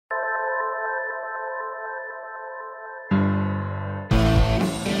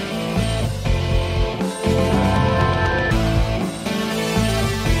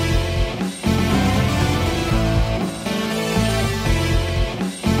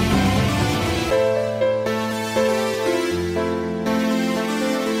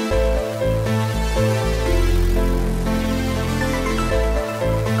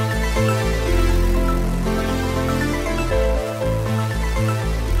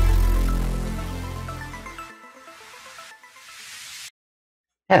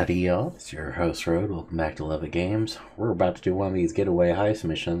Howdy y'all, it's your host Road. Welcome back to Lovettgamez. We're about to do one of these getaway heist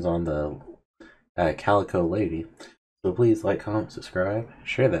missions on the Calico Lady. So please like, comment, subscribe,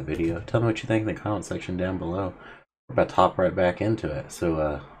 share that video. Tell me what you think in the comment section down below. We're about to hop right back into it.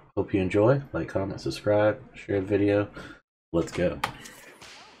 So hope you enjoy. Like, comment, subscribe, share the video. Let's go.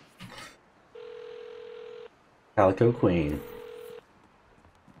 Calico Queen.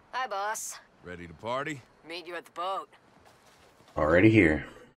 Hi, boss. Ready to party? Meet you at the boat. Already here.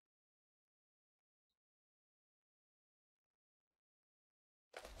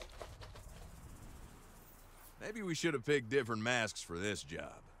 Maybe we should have picked different masks for this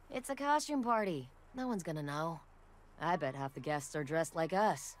job. It's a costume party. No one's gonna know. I bet half the guests are dressed like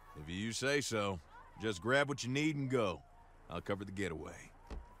us. If you say so. Just grab what you need and go. I'll cover the getaway.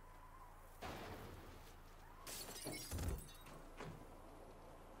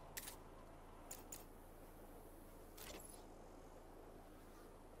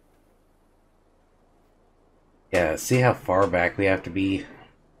 Yeah, see how far back we have to be?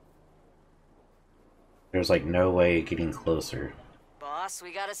 There's like no way of getting closer. Boss,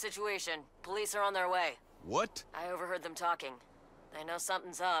 we got a situation. Police are on their way. What? I overheard them talking. They know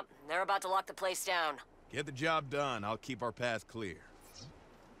something's up. They're about to lock the place down. Get the job done. I'll keep our path clear.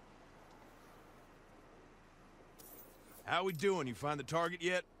 How we doing? You find the target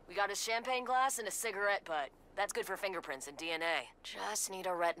yet? We got a champagne glass and a cigarette butt. That's good for fingerprints and DNA. Just need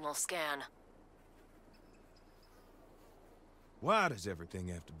a retinal scan. Why does everything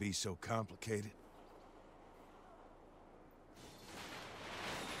have to be so complicated?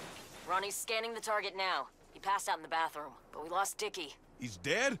 Ronnie's scanning the target now. He passed out in the bathroom, but we lost Dickie. He's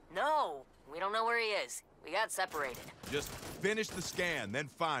dead? No, we don't know where he is. We got separated. Just finish the scan, then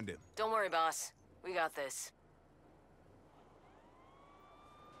find him. Don't worry, boss. We got this.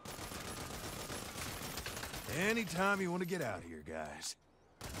 Anytime you want to get out of here, guys.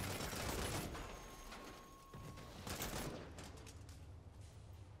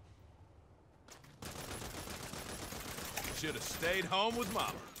 Should have stayed home with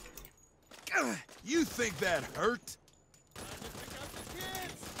Mama. You think that hurt?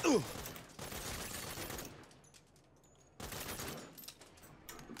 Ugh.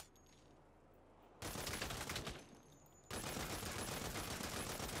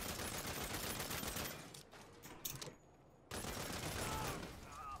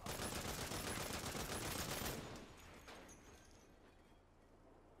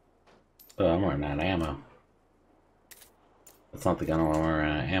 Oh, I'm running out of ammo. That's not the gun I want to run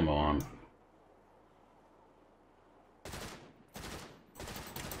out of ammo on.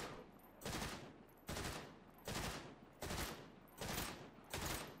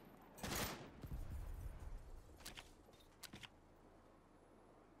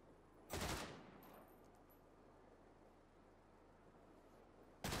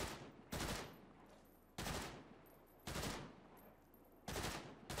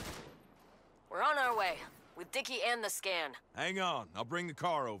 We're on our way, with Dickie and the scan. Hang on, I'll bring the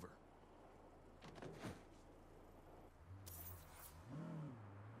car over.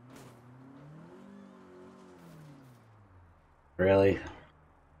 Really?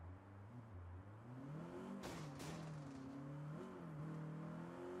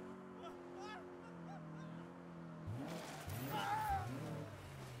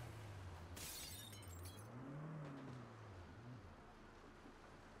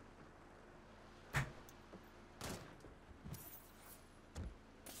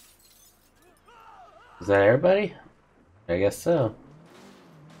 Is that everybody? I guess so.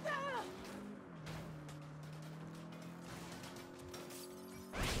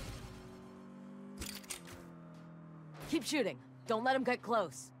 Keep shooting. Don't let him get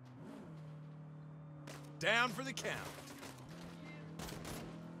close. Down for the count.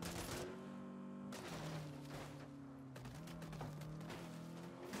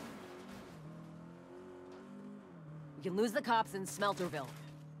 We can lose the cops in Smelterville.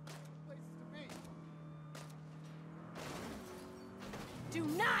 Do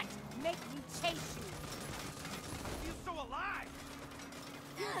not make me chase you! He's still alive!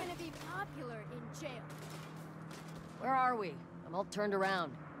 You're gonna be popular in jail. Where are we? I'm all turned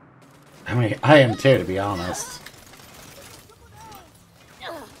around. I mean, I am too, to be honest.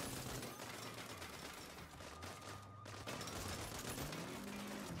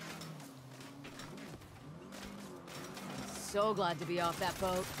 So glad to be off that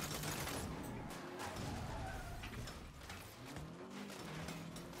boat.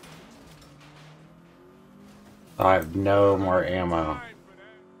 I have no more ammo.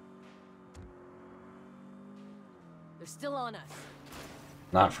 They're still on us.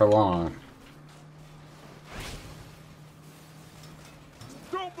 Not for long.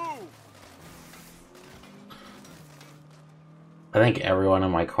 Don't think everyone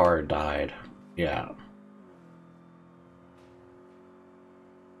in my car died. Yeah.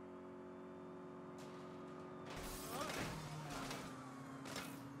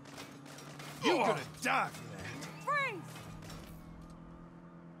 You're gonna die for that. Freeze!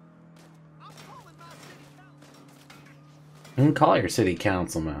 You can call your city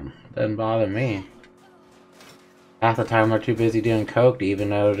councilman. Doesn't bother me. Half the time they're too busy doing coke to even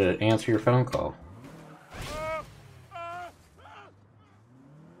know to answer your phone call.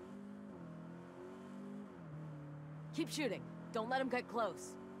 Keep shooting. Don't let him get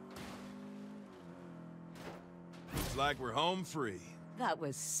close. Looks like we're home free. That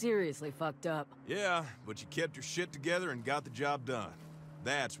was seriously fucked up. Yeah, but you kept your shit together and got the job done.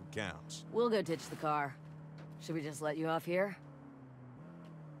 That's what counts. We'll go ditch the car. Should we just let you off here?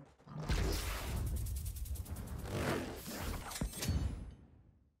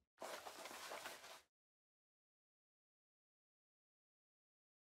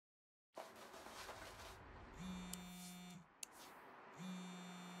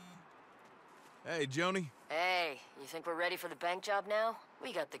 Hey, Joni. Hey, you think we're ready for the bank job now?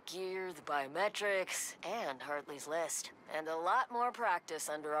 We got the gear, the biometrics, and Hartley's list. And a lot more practice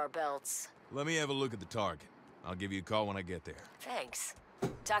under our belts. Let me have a look at the target. I'll give you a call when I get there. Thanks.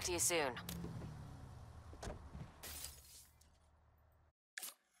 Talk to you soon.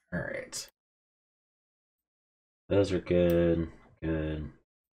 Alright. Those are good. Good.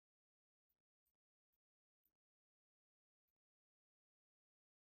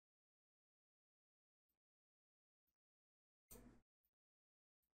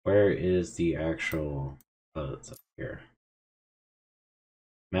 Where is the actual... Oh, it's up here.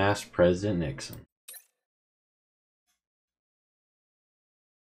 Masked President Nixon.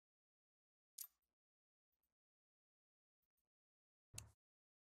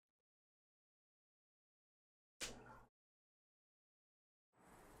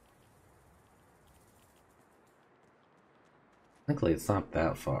 Luckily, it's not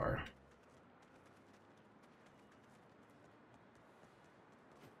that far.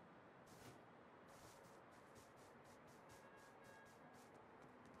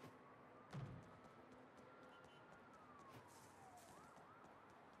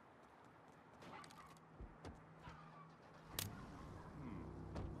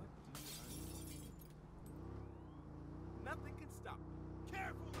 Nothing can stop me.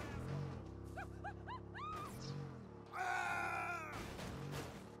 Careful,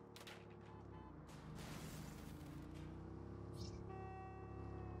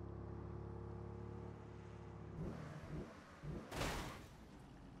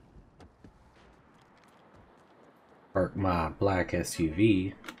 Park my black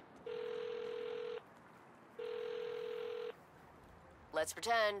SUV. Let's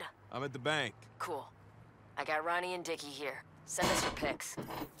pretend. I'm at the bank. Cool. I got Ronnie and Dickie here. Send us your pics.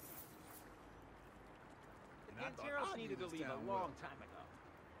 Panteros needed to leave a long time ago.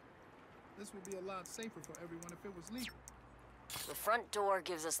 This would be a lot safer for everyone if it was legal. The front door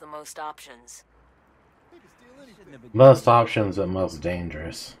gives us the most options. They could steal anything. Most options, but most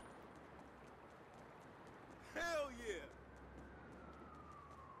dangerous. Hell yeah!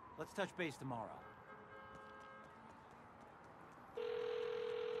 Let's touch base tomorrow.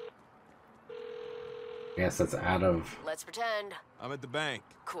 Guess it's out of... Let's pretend. I'm at the bank.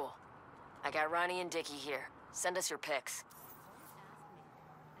 Cool. I got Ronnie and Dickie here. Send us your pics.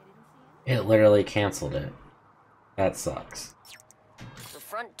 It literally canceled it. That sucks. The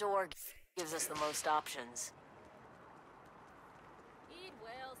front door gives us the most options. Eat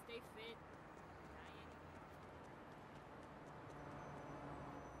well, stay fit.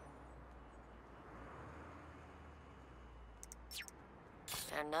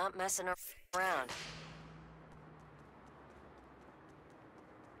 They're not messing around.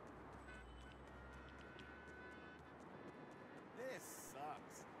 This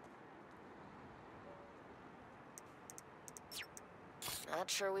sucks. Not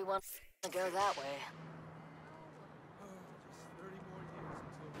sure we want to go that way. Just 30 more years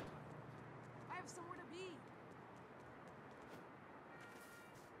until retirement. I have somewhere to be.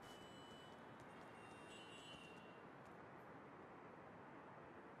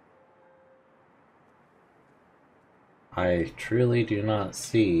 I truly do not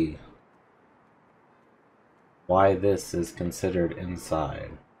see why this is considered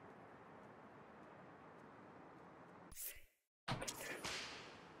inside.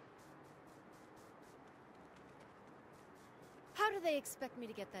 How do they expect me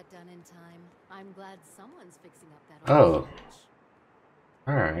to get that done in time? I'm glad someone's fixing up that Oh.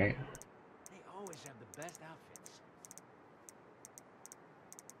 Alright. They always have the best outfits.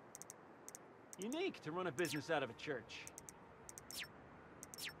 Unique to run a business out of a church.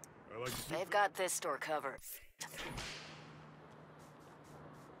 They've got this store covered.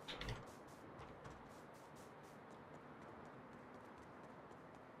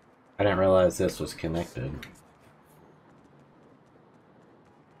 I didn't realize this was connected.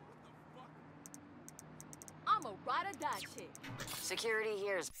 I'm a ride or die chick. Security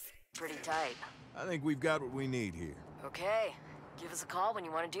here is pretty tight. I think we've got what we need here. Okay, give us a call when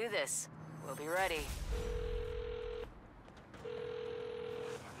you want to do this. We'll be ready.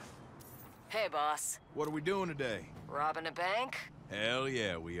 Hey, boss. What are we doing today? Robbing a bank? Hell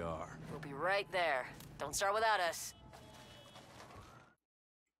yeah, we are. We'll be right there. Don't start without us.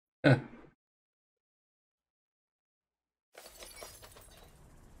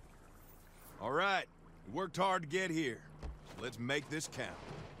 All right, we worked hard to get here. So let's make this count.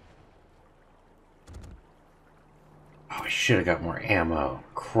 Oh, I should have got more ammo.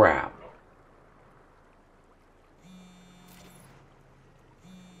 Crap.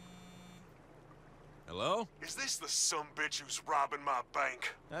 Hello? Is this the sumbitch who's robbing my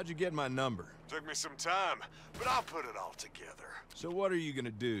bank? How'd you get my number? Took me some time, but I'll put it all together. So what are you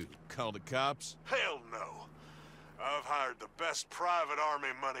gonna do? Call the cops? Hell no. I've hired the best private army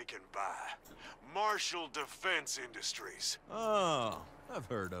money can buy. Marshall Defense Industries. Oh, I've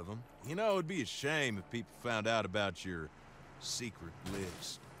heard of them. You know, it'd be a shame if people found out about your secret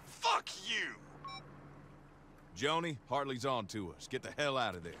list. Fuck you! Joni, Hartley's on to us. Get the hell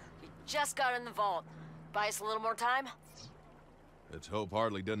out of there. We just got in the vault. Buy us a little more time? Let's hope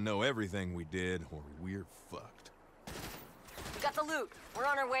Hartley doesn't know everything we did, or we're fucked. We got the loot. We're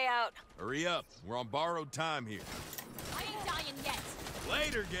on our way out. Hurry up. We're on borrowed time here. I ain't dying yet.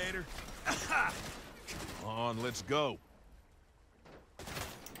 Later, Gator. Come on, let's go.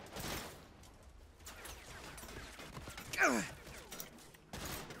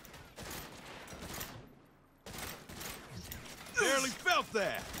 Barely felt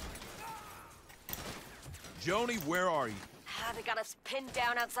that. Joni, where are you? They got us pinned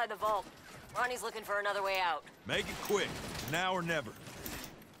down outside the vault. Ronnie's looking for another way out. Make it quick. Now or never.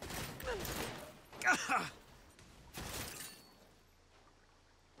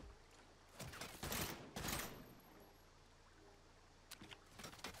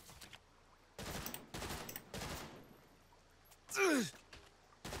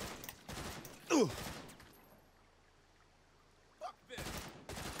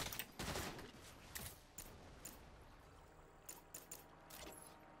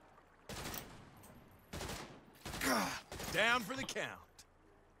 Down for the count.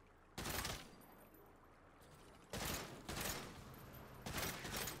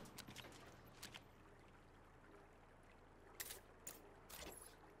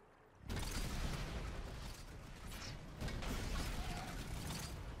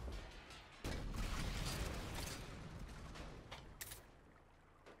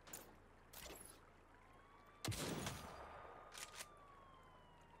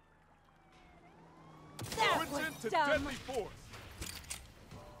 To deadly force.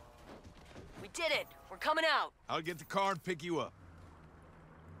 We did it. We're coming out. I'll get the car and pick you up.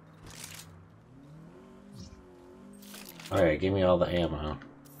 Alright, give me all the ammo.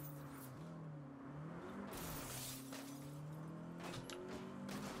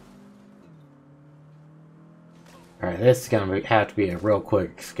 Alright, this is gonna have to be a real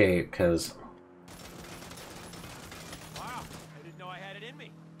quick escape, because... Wow, I didn't know I had it in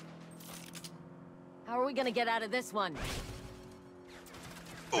me. How are we gonna get out of this one?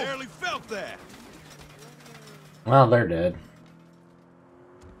 Barely felt that. Well, they're dead.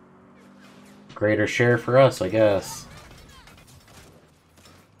 Greater share for us, I guess.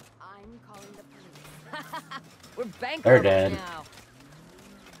 I'm calling the police. We're bank They're robbers dead. now.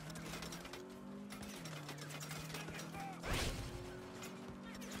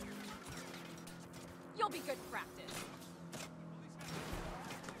 You'll be good practice.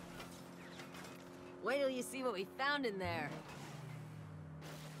 Wait till you see what we found in there.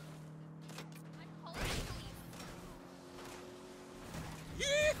 I'm calling the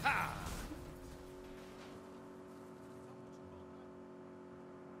police. Yeehaw!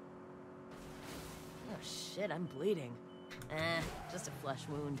 Oh shit, I'm bleeding. Just a flesh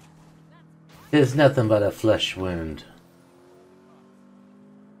wound. It's nothing but a flesh wound.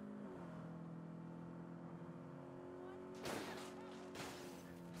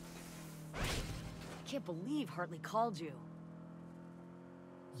 I can't believe Hartley called you.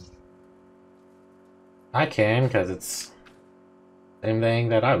 I can, because it's the same thing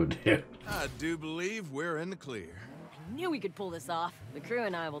that I would do. I do believe we're in the clear. I knew we could pull this off. The crew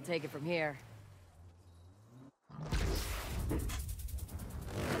and I will take it from here.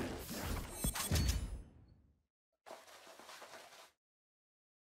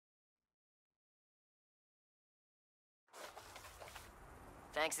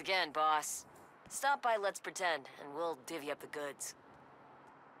 Thanks again, boss. Stop by Let's Pretend, and we'll divvy up the goods.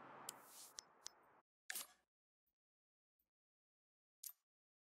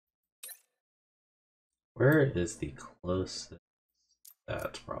 Where is the closest?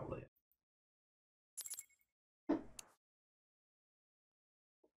 That's probably it.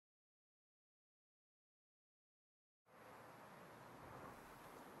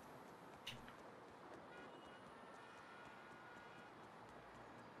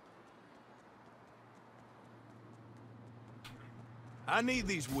 I need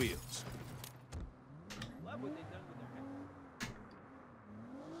these wheels. Love what they've done with their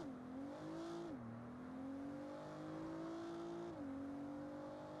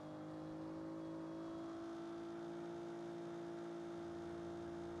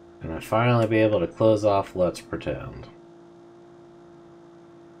head. And I finally be able to close off Let's Pretend.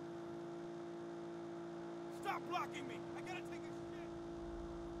 Stop blocking me! I gotta take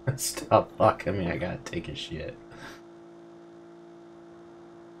a shit! Stop blocking me, I gotta take a shit.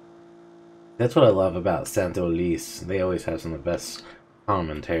 That's what I love about Santo Elise. They always have some of the best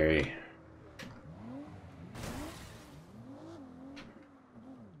commentary.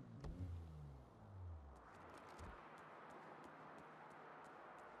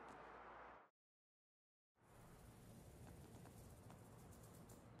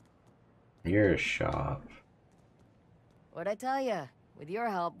 You're a shop. What'd I tell ya? With your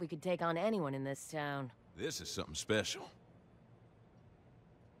help, we could take on anyone in this town. This is something special.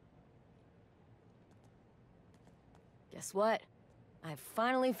 Guess what? I've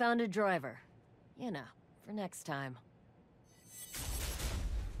finally found a driver. You know, for next time.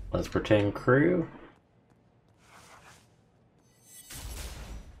 Let's Pretend crew.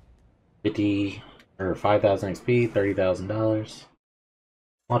 5,000 XP, $30,000.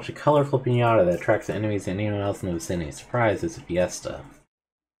 Launch a colorful pinata that attracts the enemies and anyone else in the vicinity. Surprise, it's a fiesta.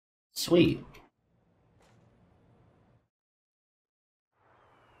 Sweet.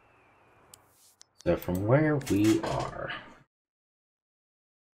 So from where we are,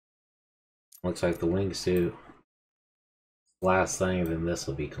 looks like the wingsuit. Last thing, then this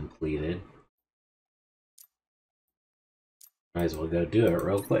will be completed. Might as well go do it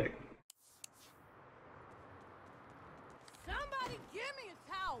real quick. Somebody give me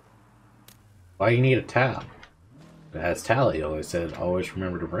a towel. Why you need a towel? It has tally always said, always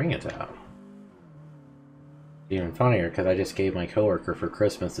remember to bring a towel. Even funnier, because I just gave my coworker for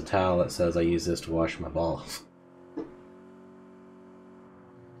Christmas a towel that says I use this to wash my balls.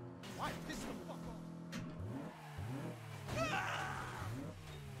 Why piss the fuck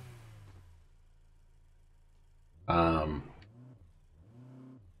off?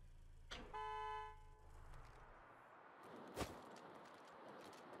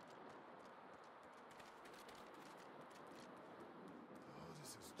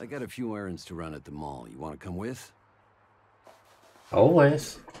 I got a few errands to run at the mall. You want to come with?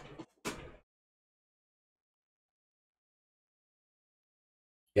 Always.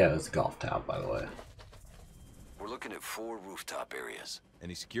 Yeah, it's a golf towel, by the way. We're looking at 4 rooftop areas.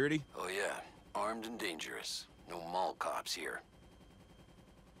 Any security? Oh yeah, armed and dangerous. No mall cops here.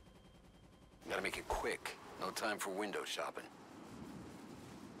 Gotta make it quick. No time for window shopping.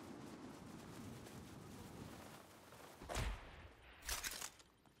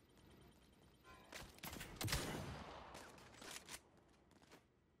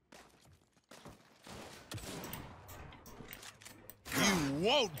 You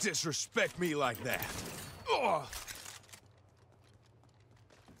won't disrespect me like that! Ugh.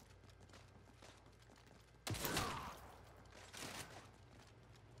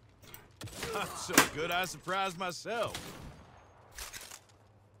 I'm so good I surprised myself.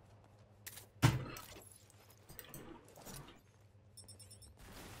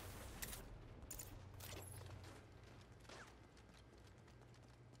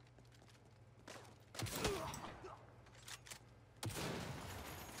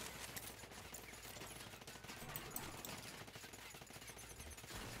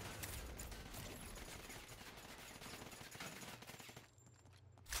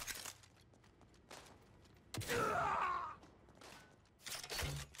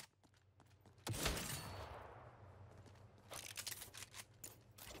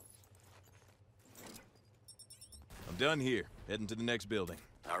 I'm done here. Heading to the next building.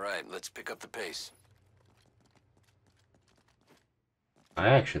 All right, let's pick up the pace. I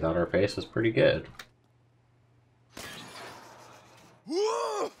actually thought our pace was pretty good.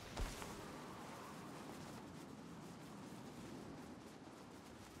 Whoa!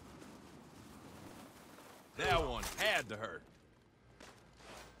 That one had to hurt.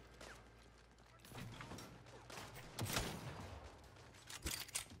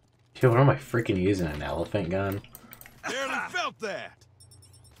 Dude, what am I freaking using? An elephant gun? Barely felt that.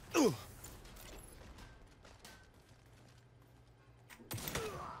 Ugh.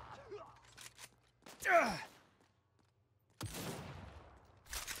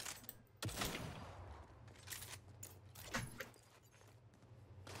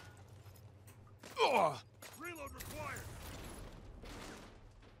 Reload required.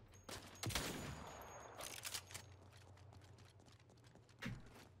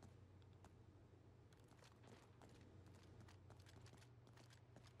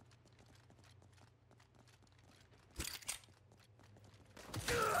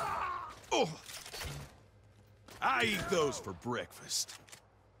 Oh. I eat those for breakfast.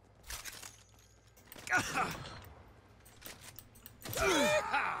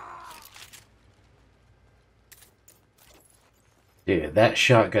 Dude, that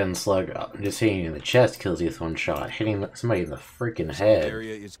shotgun slug just hitting you in the chest kills you with one shot. Hitting somebody in the freaking head.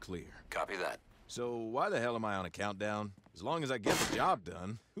 Area is clear. Copy that. So why the hell am I on a countdown? As long as I get the job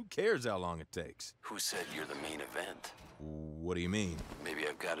done, who cares how long it takes? Who said you're the main event? What do you mean? Maybe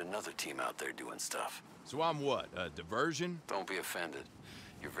I've got another team out there doing stuff. So I'm what, a diversion? Don't be offended.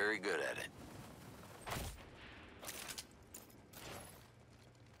 You're very good at it.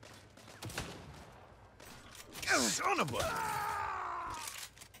 Son of a...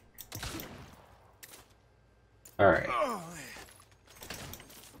 Alright. Oh.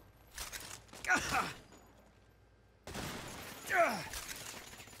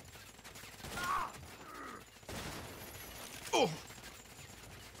 Oh.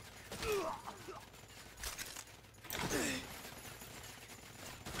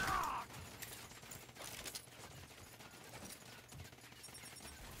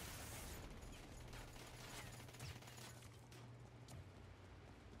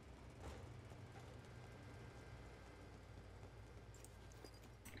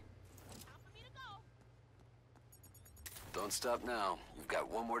 Don't stop now. You've got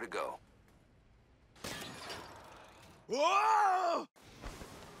one more to go. Whoa!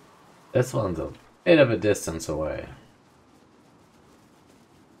 This one's a bit of a distance away.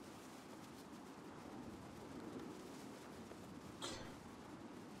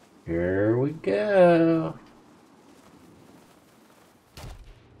 Here we go.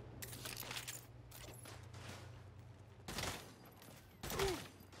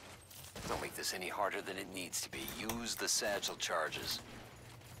 Don't make this any harder than it needs to be. Use the satchel charges.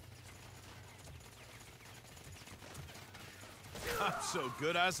 I'm so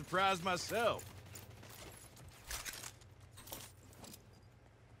good I surprised myself.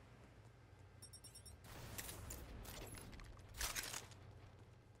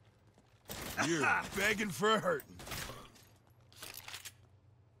 You're begging for a hurting.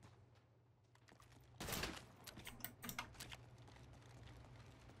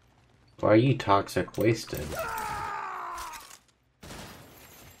 Why are you toxic wasted?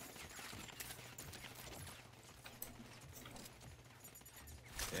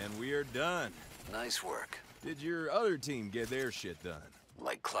 And we are done. Nice work. Did your other team get their shit done?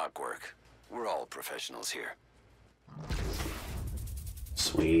 Like clockwork. We're all professionals here.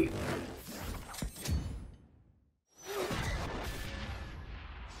 Sweet.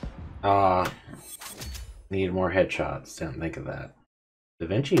 Need more headshots. Didn't think of that. Da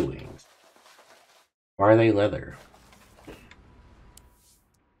Vinci wings. Why are they leather?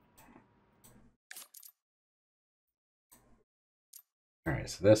 Alright,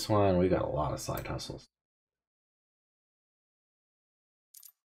 so this one, we got a lot of side hustles.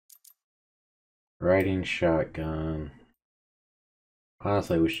 Riding shotgun.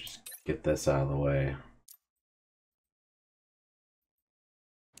 Honestly, we should just get this out of the way.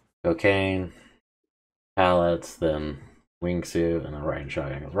 Cocaine, pallets, then wingsuit, and then riding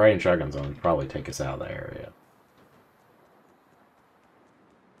shotgun. Riding shotgun's gonna probably take us out of the area.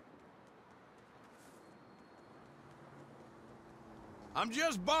 I'm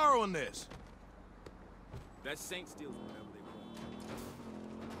just borrowing this. That Saint steals whatever they want.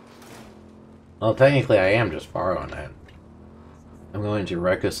 Well, technically I am just borrowing it. I'm going to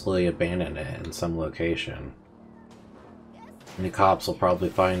recklessly abandon it in some location. And the cops will probably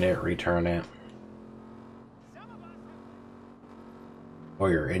find it, return it.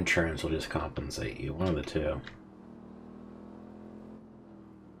 Or your insurance will just compensate you, one of the two.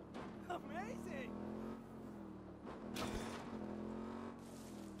 Amazing!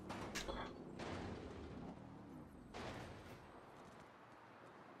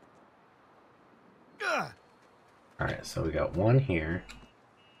 Alright, so we got one here.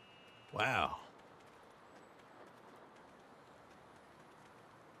 Wow.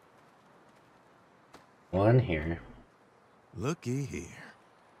 One here. Looky here.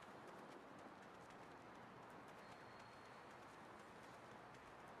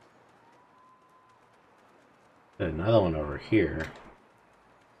 Another one over here.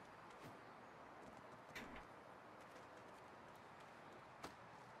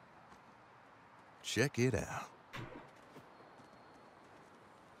 Check it out.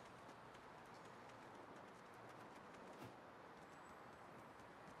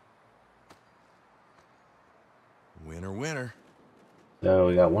 Winner, winner. So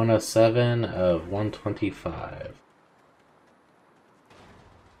we got 107 of 125.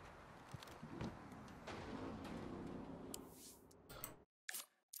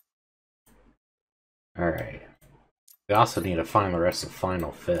 Alright. We also need to find the rest of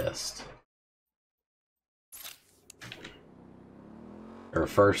Final Fist. Or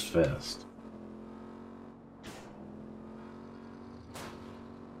First Fist.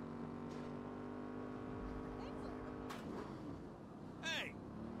 Hey,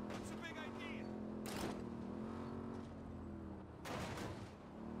 what's the big idea?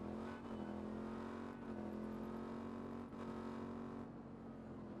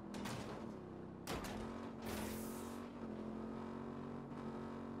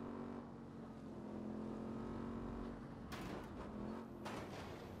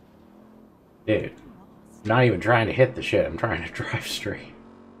 Dude, I'm not even trying to hit the shit, I'm trying to drive straight.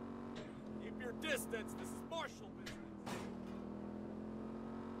 Keep your distance. This is Marshall business.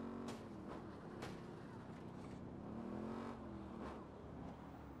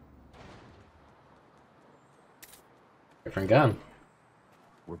 Different gun.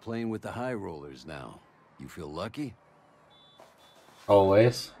 We're playing with the high rollers now. You feel lucky?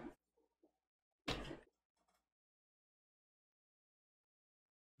 Always.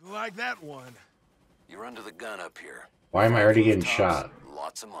 Like that one. You're under the gun up here. Why am I already getting Rooftops, shot?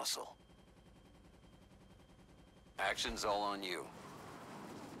 Lots of muscle. Action's all on you.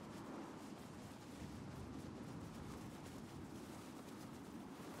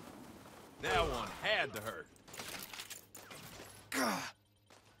 That one had to hurt.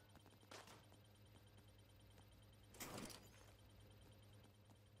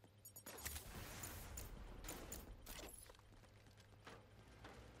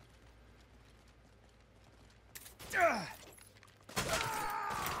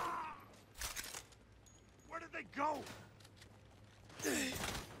 Where did they go?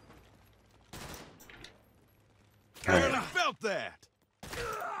 I really felt that.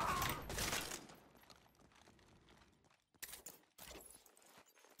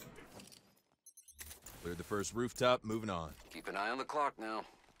 Cleared the first rooftop, moving on. Keep an eye on the clock now.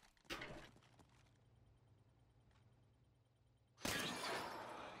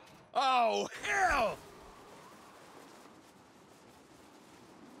 Oh, hell!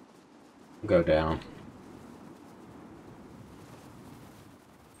 Go down.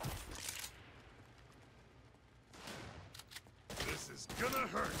 This is gonna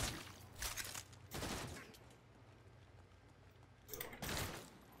hurt.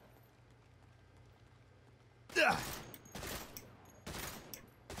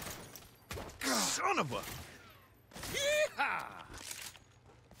 Son of a... Yeehaw!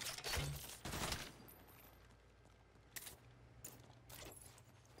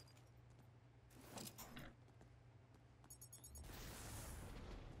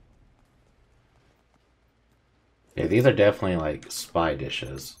 Yeah, these are definitely like spy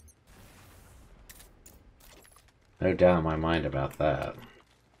dishes. No doubt in my mind about that.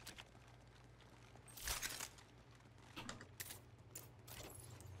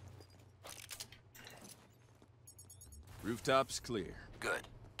 Rooftop's clear. Good.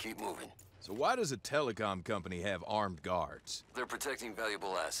 Keep moving. So why does a telecom company have armed guards? They're protecting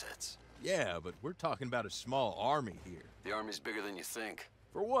valuable assets. Yeah, but we're talking about a small army here. The army's bigger than you think.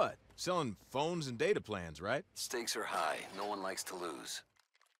 For what? Selling phones and data plans, right? Stakes are high. No one likes to lose.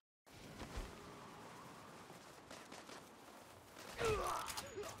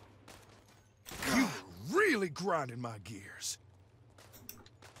 You were really grinding my gears.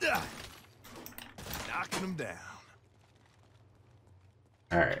 Knocking them down.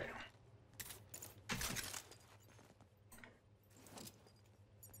 Alright.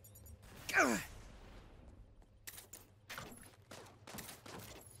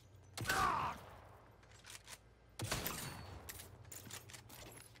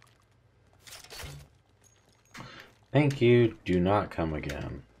 Thank you. Do not come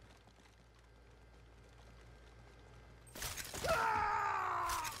again.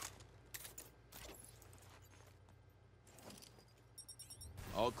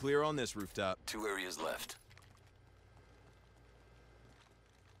 All clear on this rooftop. 2 areas left.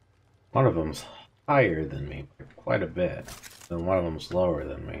 One of them's higher than me by quite a bit. Then one of them's lower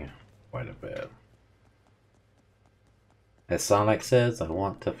than me quite a bit. As Sonic says, I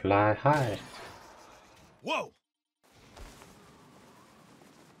want to fly high. Whoa!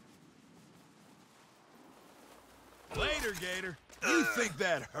 Later, Gator. You think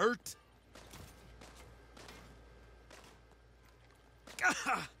that hurt?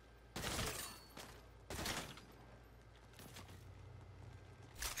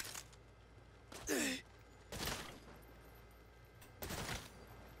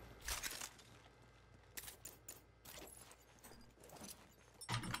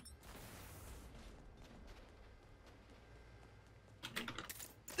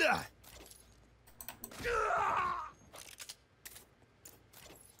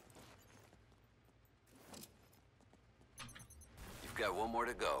 You've got one more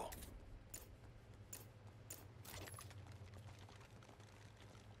to go.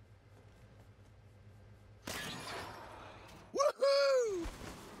 Woohoo!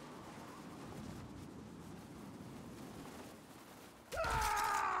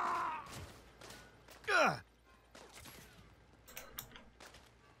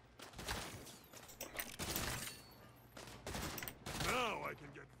 Now I can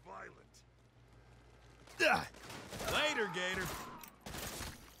get violent. Later, Gator.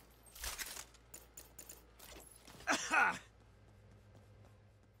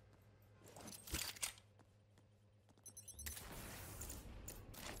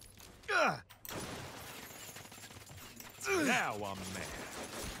 Now I'm mad.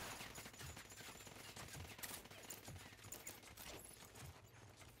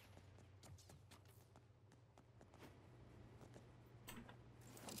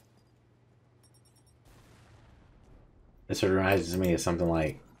 This reminds me of something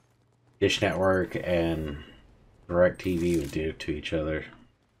like Dish Network and DirecTV would do to each other.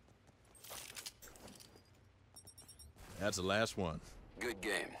 That's the last one. Good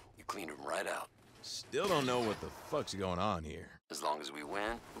game. You cleaned him right out. Still don't know what the fuck's going on here. As long as we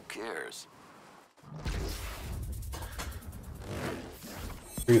win, who cares?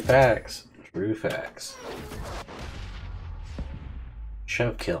 True facts. True facts.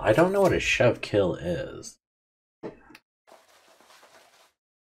 Shove kill. I don't know what a shove kill is.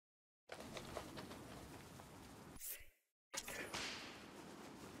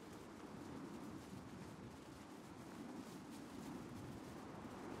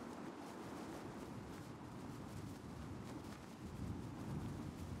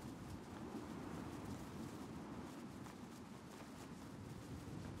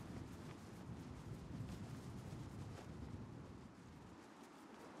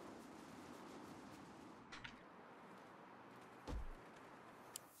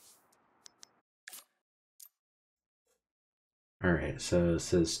 Alright, so it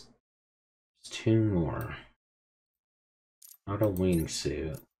says two more. Not a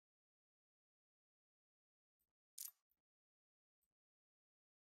wingsuit.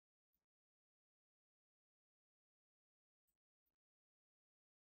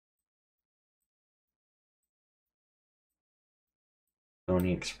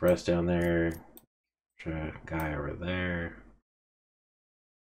 Pony Express down there. Guy over there.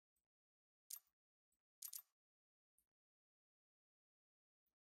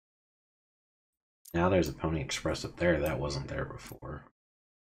 Now there's a Pony Express up there that wasn't there before.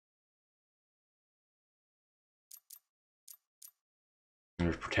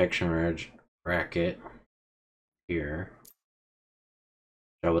 There's protection racket here,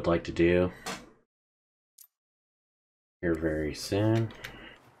 which I would like to do here very soon.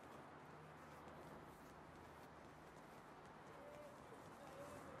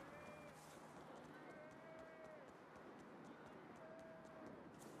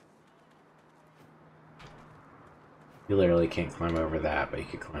 You literally can't climb over that, but you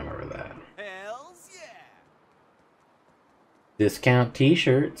could climb over that. Hells yeah! Discount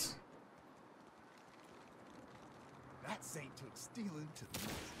t-shirts. That Saint took stealing to the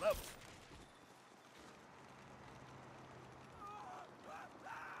next level.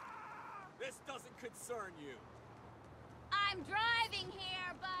 This doesn't concern you. I'm driving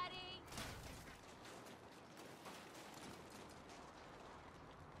here, buddy.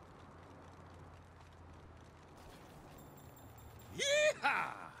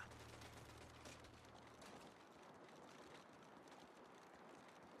 Yeehaw!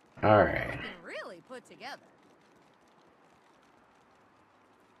 Alright. Looking really put together.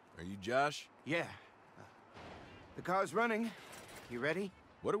 Are you Josh? Yeah. The car's running. You ready?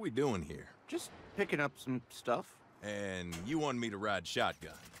 What are we doing here? Just picking up some stuff. And you want me to ride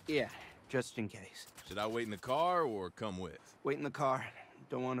shotgun? Yeah, just in case. Should I wait in the car or come with? Wait in the car.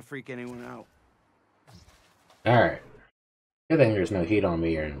 Don't want to freak anyone out. Alright. Good thing there's no heat on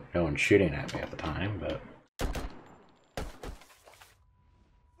me or no one shooting at me at the time, but...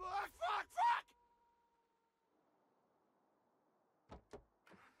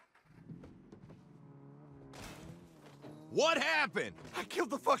 What happened? I killed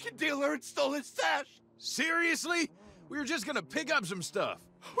the fucking dealer and stole his stash! Seriously? We were just gonna pick up some stuff.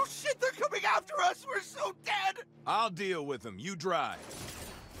 Oh shit, they're coming after us! We're so dead! I'll deal with them. You drive.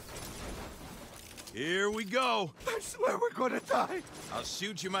 Here we go. I swear we're gonna die! I'll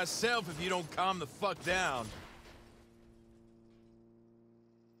shoot you myself if you don't calm the fuck down.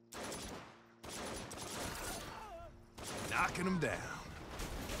 Knocking them down.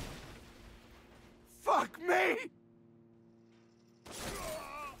 Fuck me!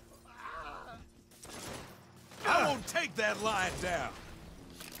 I won't take that lying down.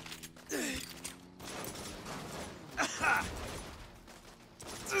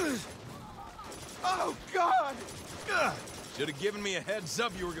 Oh god! Should have given me a heads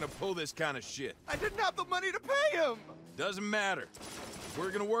up you were gonna pull this kind of shit. I didn't have the money to pay him! Doesn't matter. If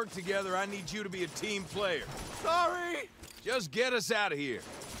we're gonna work together, I need you to be a team player. Sorry! Just get us out of here.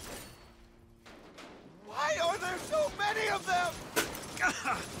 Why are there so many of them?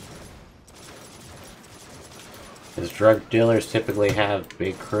 Because drug dealers typically have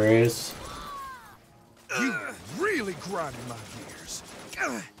big crews. You really grinding my gears.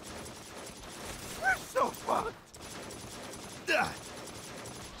 We're so fucked!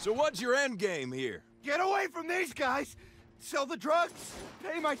 So what's your end game here? Get away from these guys! Sell the drugs,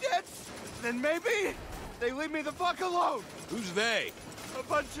 pay my debts, then maybe they leave me the fuck alone! Who's they? A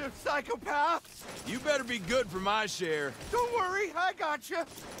bunch of psychopaths! You better be good for my share. Don't worry, I gotcha!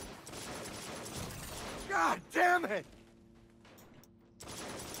 God damn it!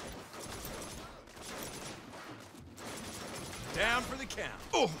 Down for the count.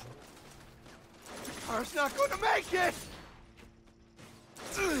 Oh! The car's not gonna make it!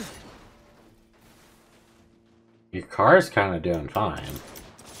 Your car's kind of doing fine.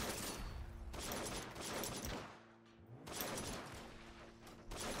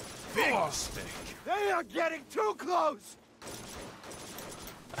 Big mistake. They are getting too close!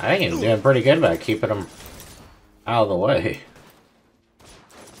 I think he's doing pretty good about keeping them out of the way.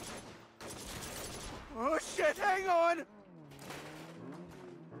 Oh shit, hang on!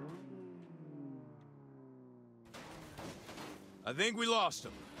 I think we lost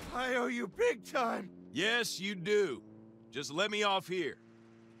him. I owe you big time! Yes, you do. Just let me off here.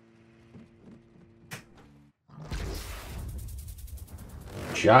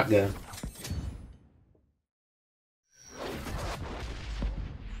 Shotgun.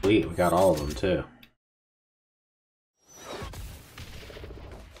 Sweet, we got all of them too.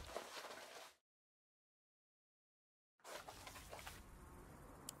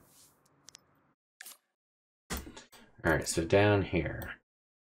 Alright, so down here.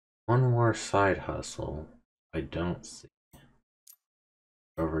 One more side hustle I don't see.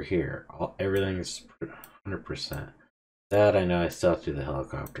 Over here, everything's 100%. That I know I still have to do the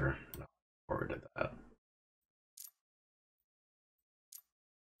helicopter. I look forward to that.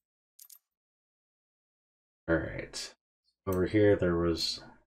 Alright. Over here there was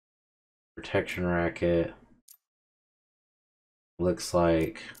protection racket. Looks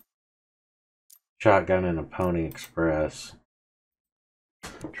like shotgun and a Pony Express.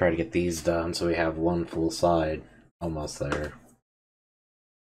 Try to get these done so we have one full side. Almost there.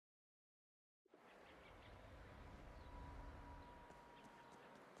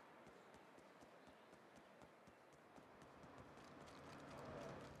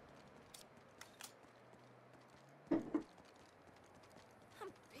 I'm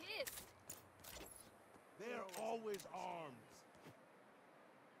pissed. They're always armed.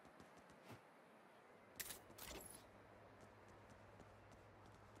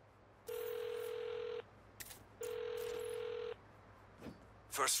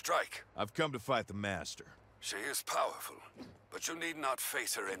 First strike. I've come to fight the master. She is powerful, but you need not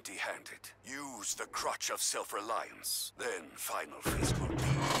face her empty-handed. Use the crutch of self-reliance. Then final fist will be.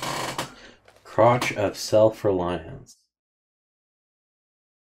 Crotch of self-reliance.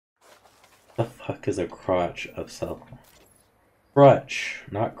 The fuck is a crotch of self? Crutch,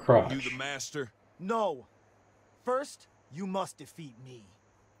 not crotch. You the master? No. First, you must defeat me.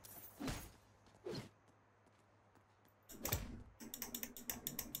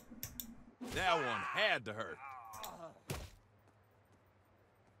 That one had to hurt.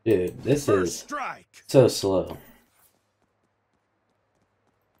 Dude, this First is strike. so slow.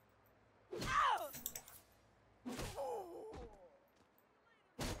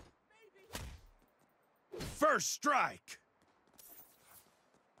 First strike.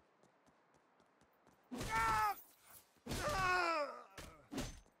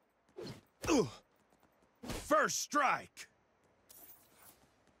 First strike.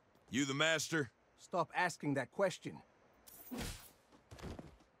 You the master? Stop asking that question.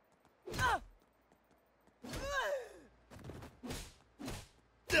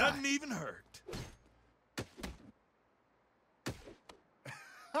 Doesn't even hurt.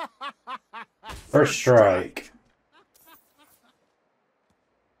 First strike.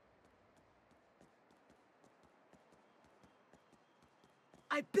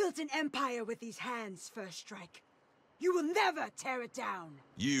 I built an empire with these hands, First Strike. You will never tear it down.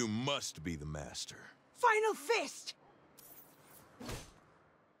 You must be the master. Final fist!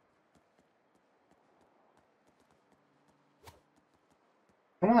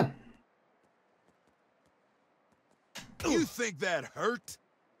 Come on. You think that hurt?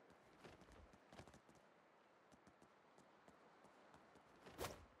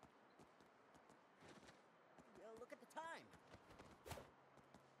 Look at the time.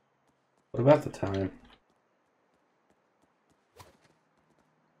 What about the time?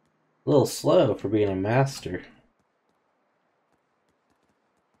 A little slow for being a master.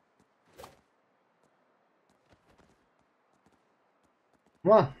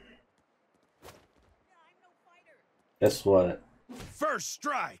 Come on. Guess what? First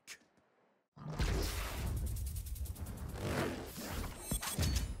strike.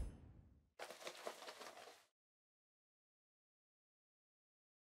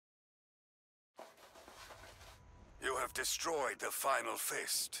 You have destroyed the final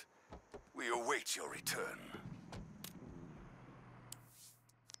fist. We await your return.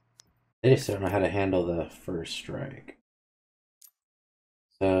 They just don't know how to handle the first strike.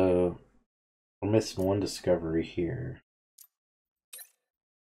 So we're missing one discovery here.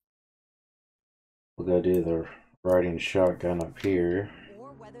 We'll go do the riding shotgun up here. Or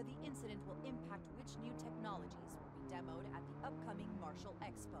whether the incident will impact which new technologies will be demoed at the upcoming Marshall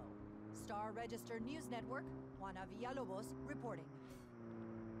Expo. Star Register News Network, Juana Villalobos reporting.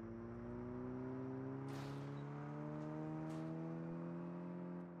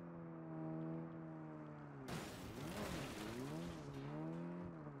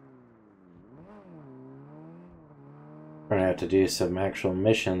 We're gonna have to do some actual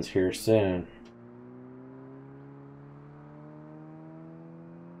missions here soon.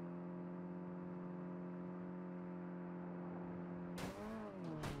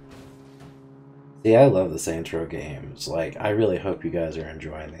 See, I love the Saints Row games. Like, I really hope you guys are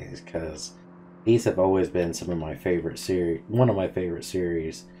enjoying these, because these have always been some of my favorite series. One of my favorite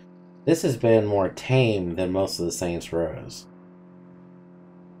series. This has been more tame than most of the Saints Rows.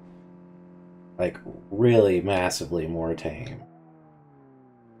 Like, really massively more tame.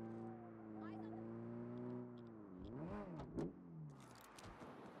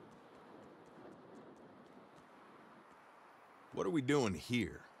 What are we doing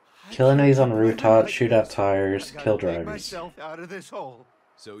here? Kill enemies on rooftops, shoot out tires, kill Take drivers. myself out of this hole.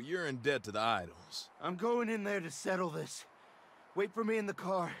 So you're in debt to the idols. I'm going in there to settle this. Wait for me in the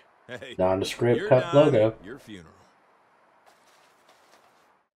car. Hey, Nondescript you're cup done. logo. Your funeral.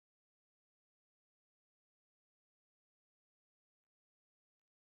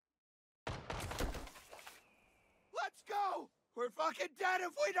 Let's go! We're fucking dead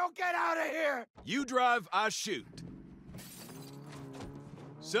if we don't get out of here! You drive, I shoot.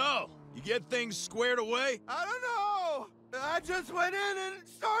 So, you get things squared away? I don't know! I just went in and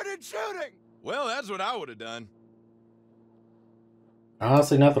started shooting! Well, that's what I would have done.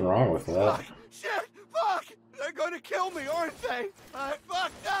 Honestly, nothing wrong with that. Fuck! Shit! Fuck! They're gonna kill me, aren't they? I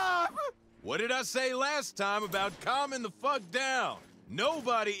fucked up! What did I say last time about calming the fuck down?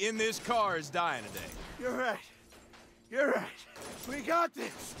 Nobody in this car is dying today. You're right. You're right. We got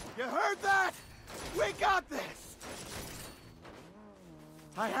this. You heard that? We got this.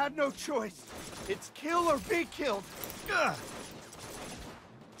 I had no choice. It's kill or be killed.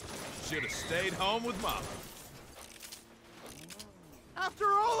 Should have stayed home with Mama.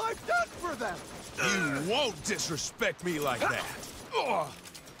 After all I've done for them. You won't disrespect me like that.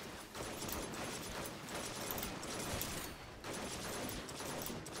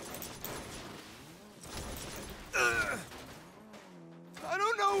 I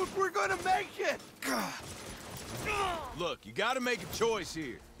don't know if we're gonna make it. Look, you gotta make a choice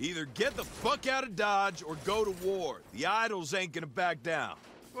here. Either get the fuck out of Dodge or go to war. The idols ain't gonna back down.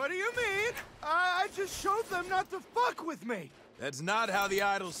 What do you mean? I just showed them not to fuck with me. That's not how the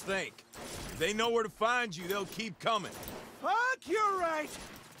idols think. If they know where to find you, they'll keep coming. Fuck, you're right.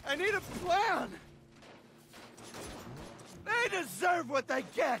 I need a plan. They deserve what they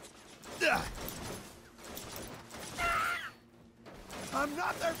get. I'm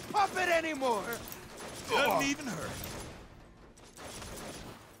not their puppet anymore. Doesn't even hurt.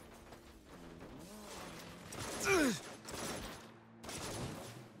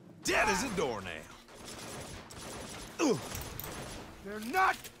 Dead as a doornail. They're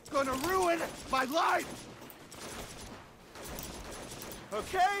not gonna ruin my life.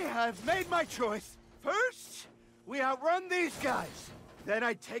 Okay, I've made my choice. First, we outrun these guys. Then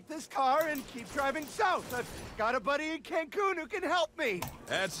I take this car and keep driving south. I've got a buddy in Cancun who can help me.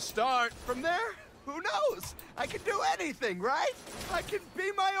 That's a start. From there, who knows? I can do anything, right? I can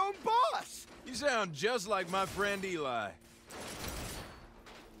be my own boss. You sound just like my friend Eli.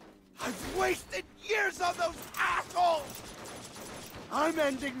 I've wasted years on those assholes! I'm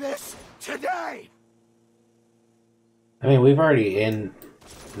ending this today! I mean, we've already in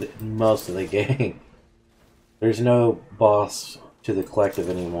most of the game. There's no boss to the collective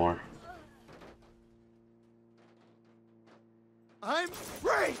anymore. I'm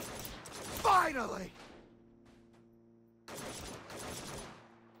free! Finally!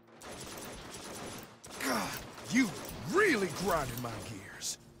 God, you really grinded my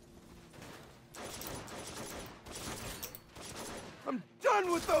gears. I'm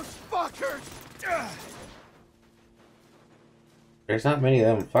done with those fuckers! Ugh. There's not many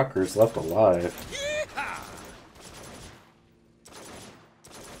of them fuckers left alive. Yeehaw!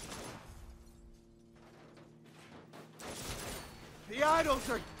 The idols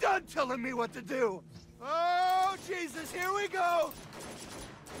are done telling me what to do! Oh, Jesus, here we go!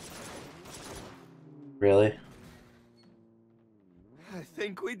 Really? I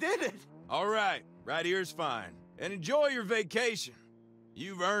think we did it. All right, right here's fine. And enjoy your vacation.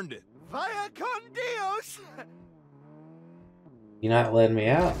 You've earned it. Vaya con Dios! You not letting me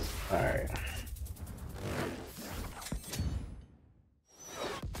out? Alright.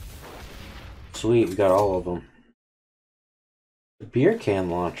 Sweet, we got all of them. The beer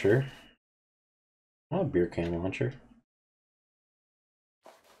can launcher. I want a beer can launcher.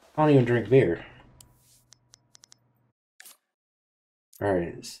 I don't even drink beer.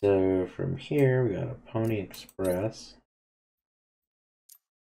 Alright, so from here we got a Pony Express.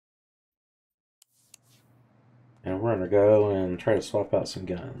 And we're gonna go and try to swap out some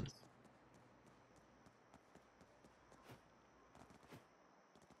guns.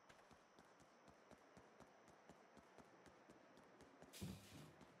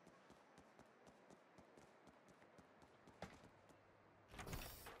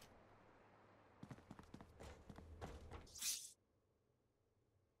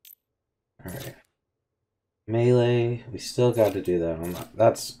 Alright. Melee, we still got to do that one.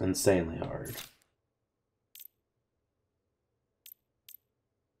 That's insanely hard.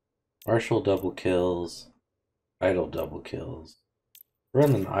 Martial double kills. Idle double kills. We're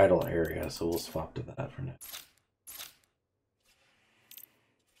in an idle area, so we'll swap to that for now.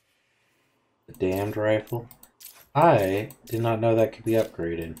 The damned rifle. I did not know that could be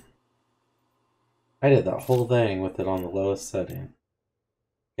upgraded. I did that whole thing with it on the lowest setting.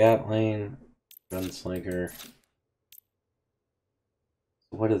 Gatling, Gunslinger.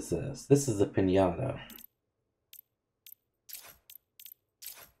 What is this? This is the Pinata.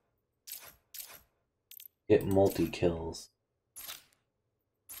 Get multi-kills.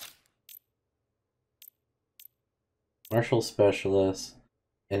 Martial Specialist.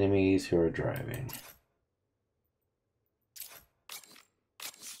 Enemies who are driving.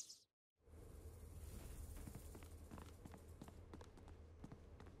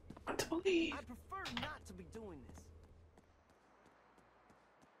 What to believe? I prefer not to be doing this.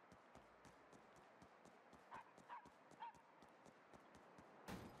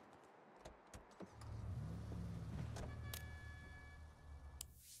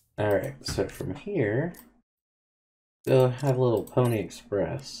 Alright, so from here, go have a little Pony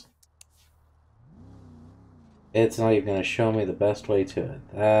Express. It's not even going to show me the best way to it.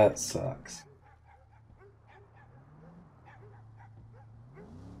 That sucks.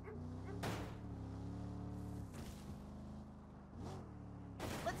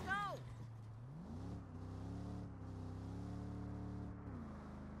 Let's go!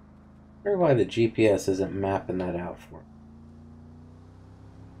 I wonder why the GPS isn't mapping that out for me.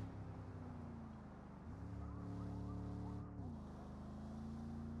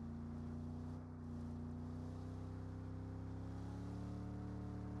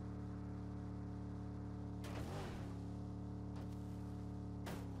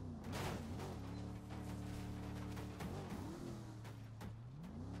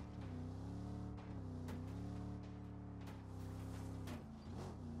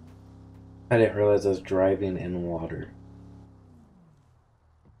 I didn't realize I was driving in water.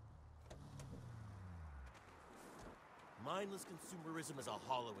 Mindless consumerism is a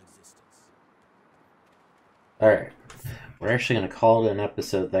hollow existence. Alright, we're actually going to call it an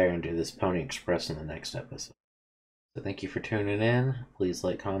episode there and do this Pony Express in the next episode. So thank you for tuning in. Please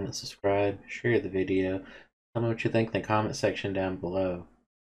like, comment, subscribe, share the video. Tell me what you think in the comment section down below.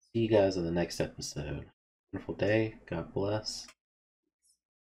 See you guys in the next episode. Wonderful day. God bless.